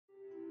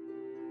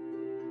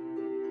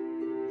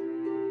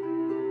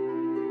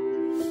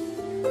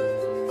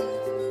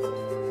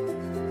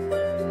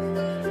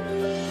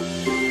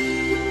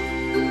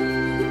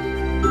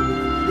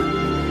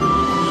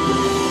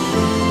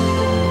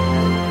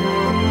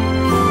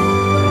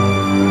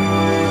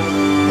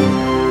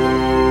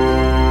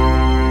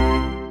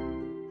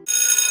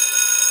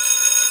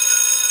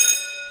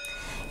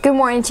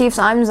morning, Chiefs.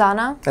 I'm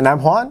Zana. And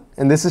I'm Juan,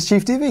 and this is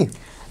Chief TV.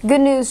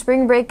 Good news,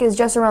 spring break is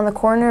just around the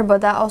corner,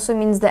 but that also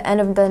means the end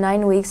of the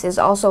 9 weeks is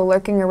also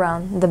lurking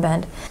around the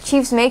bend.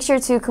 Chiefs, make sure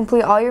to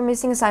complete all your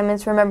missing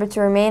assignments. Remember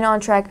to remain on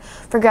track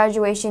for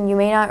graduation. You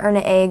may not earn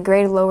an A,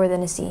 grade lower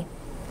than a C.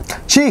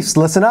 Chiefs,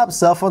 listen up.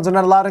 Cell phones are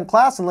not allowed in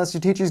class unless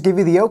your teachers give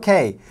you the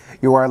okay.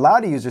 You are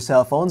allowed to use your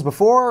cell phones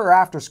before or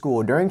after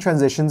school, during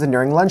transitions, and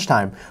during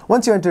lunchtime.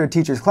 Once you enter a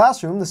teacher's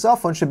classroom, the cell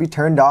phone should be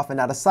turned off and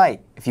out of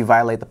sight. If you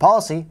violate the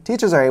policy,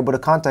 teachers are able to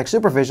contact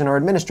supervision or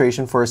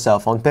administration for a cell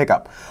phone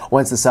pickup.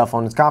 Once the cell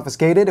phone is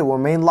confiscated, it will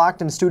remain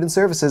locked in student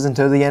services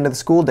until the end of the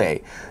school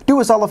day. Do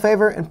us all a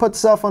favor and put the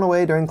cell phone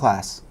away during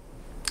class.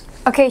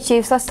 Okay,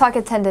 Chiefs, let's talk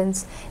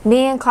attendance.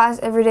 Being in class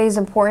every day is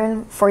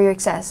important for your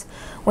success.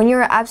 When you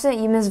are absent,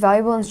 you miss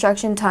valuable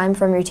instruction time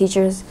from your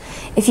teachers.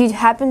 If you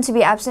happen to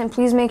be absent,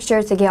 please make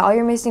sure to get all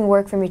your missing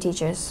work from your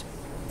teachers.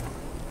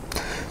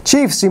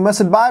 Chiefs, you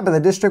must abide by the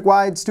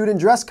district-wide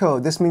student dress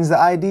code. This means the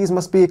IDs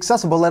must be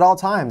accessible at all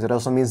times. It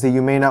also means that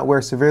you may not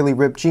wear severely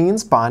ripped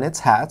jeans,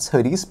 bonnets, hats,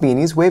 hoodies,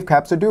 beanies, wave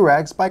caps or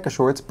do-rags, biker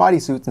shorts,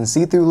 bodysuits, and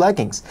see-through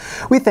leggings.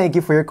 We thank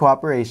you for your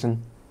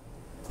cooperation.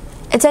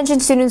 Attention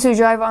students who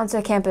drive onto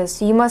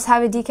campus, you must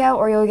have a decal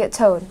or you'll get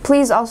towed.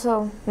 Please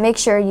also make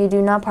sure you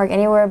do not park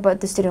anywhere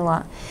but the student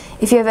lot.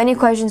 If you have any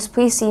questions,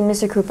 please see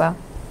Mr. Krupa.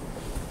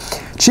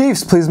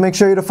 Chiefs, please make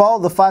sure to follow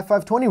the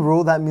 5-5-20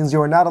 rule. That means you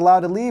are not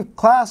allowed to leave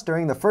class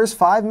during the first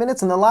 5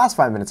 minutes and the last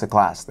 5 minutes of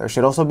class. There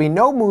should also be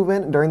no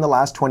movement during the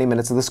last 20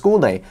 minutes of the school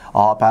day.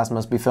 All pass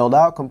must be filled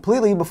out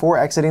completely before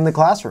exiting the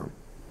classroom.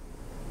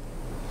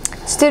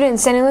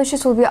 Students, St.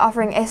 Lucius will be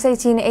offering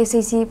SAT and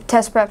ACT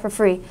test prep for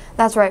free.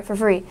 That's right, for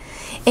free.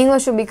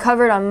 English will be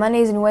covered on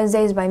Mondays and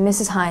Wednesdays by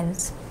Mrs.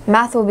 Hines.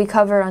 Math will be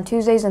covered on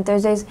Tuesdays and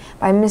Thursdays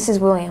by Mrs.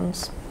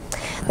 Williams.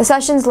 The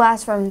sessions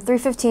last from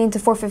 3:15 to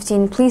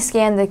 4:15. Please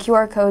scan the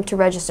QR code to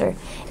register.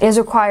 It is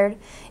required.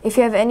 If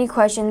you have any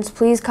questions,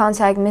 please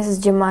contact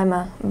Mrs.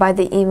 Jemima by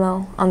the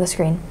email on the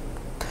screen.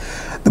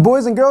 The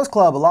Boys and Girls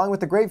Club, along with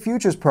the Great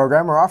Futures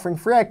program, are offering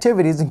free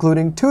activities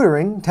including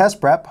tutoring,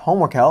 test prep,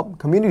 homework help,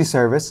 community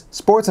service,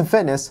 sports and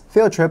fitness,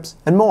 field trips,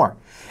 and more.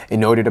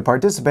 In order to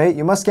participate,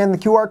 you must scan the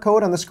QR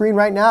code on the screen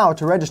right now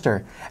to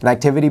register. An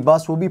activity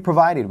bus will be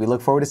provided. We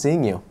look forward to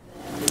seeing you.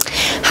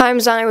 Hi, I'm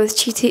Zana with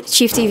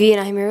Chief TV,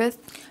 and I'm here with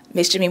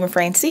Miss Jemima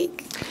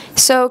Francique.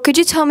 So, could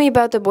you tell me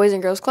about the Boys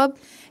and Girls Club?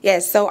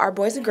 Yes, so our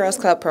Boys and Girls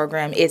Club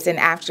program is an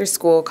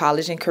after-school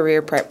college and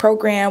career prep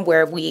program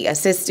where we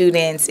assist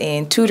students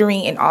in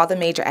tutoring in all the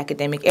major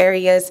academic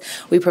areas.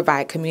 We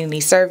provide community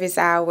service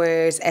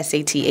hours,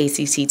 SAT,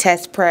 ACT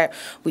test prep.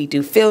 We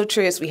do field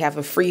trips. We have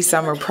a free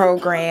summer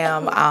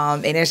program,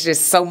 and there's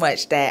just so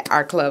much that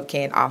our club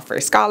can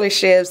offer.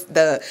 Scholarships,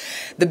 the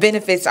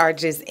benefits are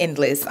just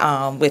endless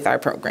with our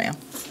program.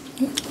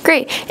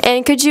 Great.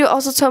 And could you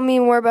also tell me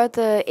more about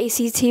the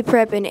ACT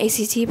prep and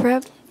ACT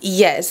prep?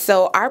 Yes,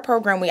 so our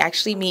program, we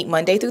actually meet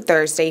Monday through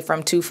Thursday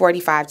from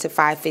 2:45 to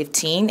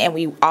 5:15, and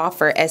we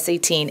offer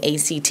SAT and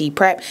ACT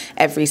prep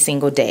every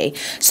single day.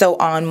 So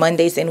on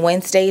Mondays and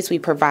Wednesdays, we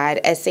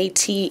provide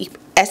SAT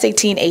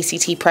and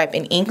ACT prep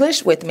in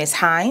English with Miss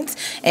Hines,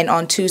 and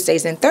on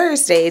Tuesdays and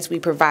Thursdays, we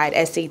provide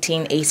SAT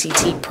and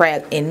ACT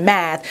prep in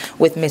math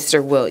with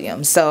Mr.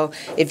 Williams. So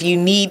if you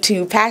need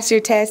to pass your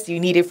test, you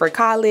need it for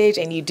college,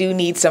 and you do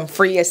need some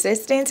free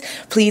assistance,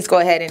 please go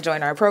ahead and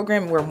join our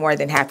program. We're more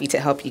than happy to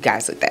help you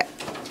guys with that.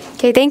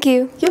 Okay, thank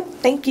you. Yep,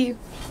 thank you.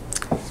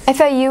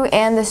 FIU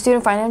and the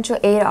Student Financial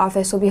Aid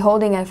Office will be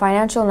holding a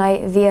financial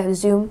night via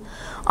Zoom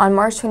on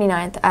March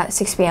 29th at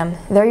 6 p.m.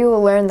 There you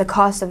will learn the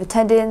cost of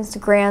attendance,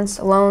 grants,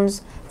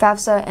 loans,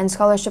 FAFSA, and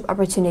scholarship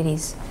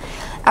opportunities.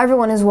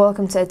 Everyone is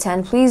welcome to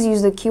attend. Please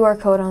use the QR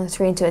code on the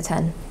screen to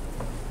attend.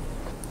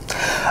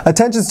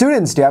 Attention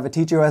students, do you have a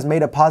teacher who has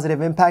made a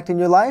positive impact in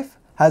your life?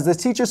 Has this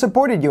teacher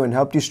supported you and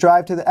helped you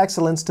strive to the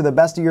excellence to the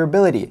best of your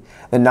ability?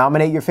 Then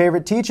nominate your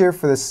favorite teacher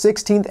for the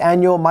 16th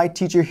Annual My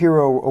Teacher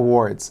Hero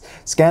Awards.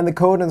 Scan the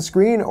code on the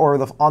screen or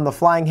on the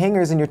flying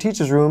hangers in your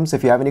teachers' rooms.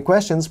 If you have any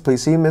questions,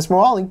 please see Ms.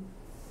 Morali.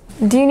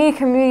 Do you need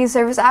community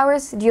service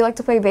hours? Do you like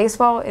to play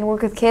baseball and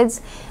work with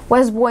kids?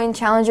 West Boyne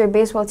Challenger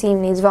baseball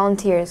team needs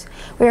volunteers.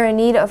 We are in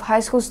need of high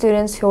school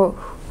students who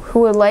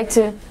would like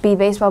to be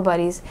baseball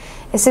buddies,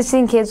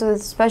 assisting kids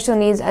with special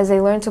needs as they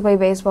learn to play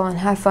baseball and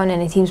have fun in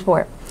a team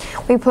sport.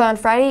 We play on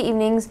Friday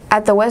evenings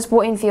at the West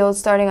Boyne Field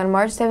starting on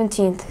March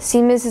 17th.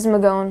 See Mrs.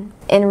 Magone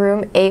in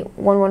room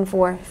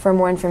 8114 for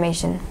more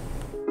information.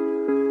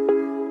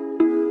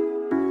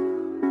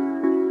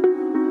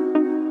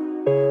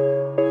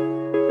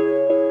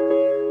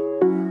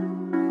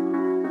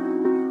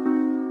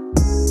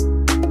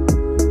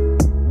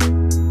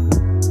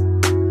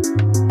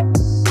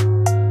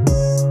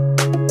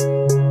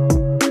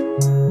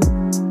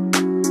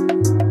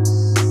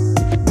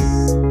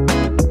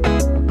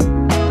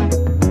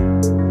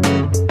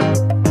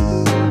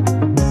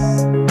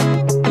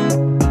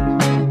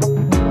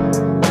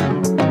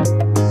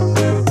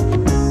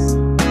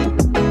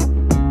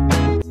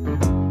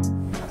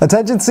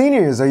 Attention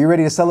seniors, are you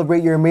ready to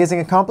celebrate your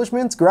amazing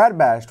accomplishments? Grad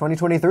Bash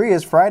 2023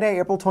 is Friday,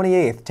 April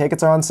 28th.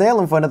 Tickets are on sale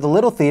in front of the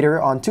Little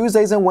Theater on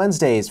Tuesdays and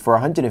Wednesdays for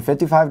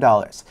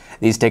 $155.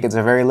 These tickets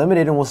are very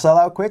limited and will sell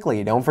out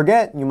quickly. Don't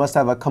forget, you must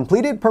have a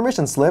completed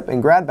permission slip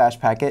and Grad Bash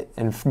packet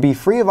and be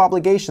free of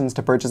obligations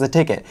to purchase a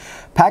ticket.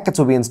 Packets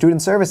will be in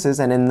Student Services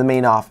and in the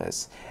main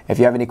office. If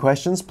you have any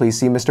questions, please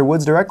see Mr.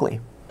 Woods directly.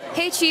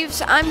 Hey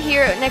Chiefs, I'm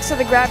here next to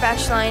the Grad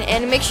Bash line,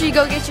 and make sure you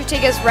go get your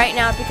tickets right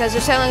now because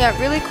they're selling out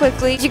really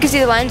quickly. As you can see,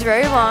 the line's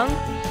very long.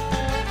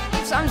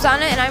 So I'm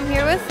Zana, and I'm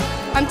here with...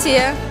 I'm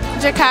Tia.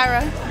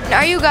 Jakara.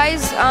 Are you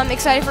guys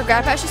excited for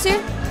Grad Bash this year?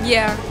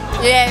 Yeah.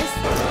 Yes.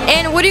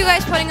 And what are you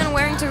guys planning on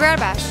wearing to Grad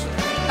Bash?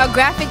 A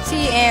graphic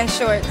tee and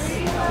shorts.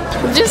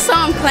 Just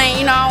something plain,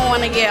 you know, I don't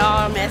want to get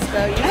all messed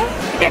up, you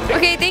know?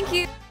 Okay, thank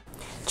you.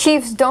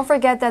 Chiefs, don't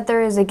forget that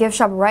there is a gift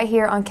shop right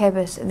here on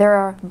campus. There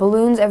are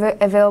balloons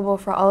available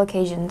for all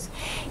occasions,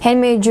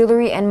 handmade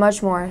jewelry, and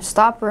much more.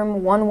 Stop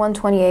room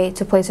 1128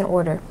 to place an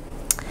order.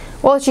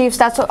 Well, Chiefs,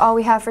 that's all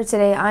we have for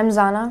today. I'm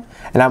Zana.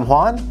 And I'm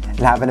Juan, and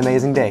have an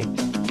amazing day.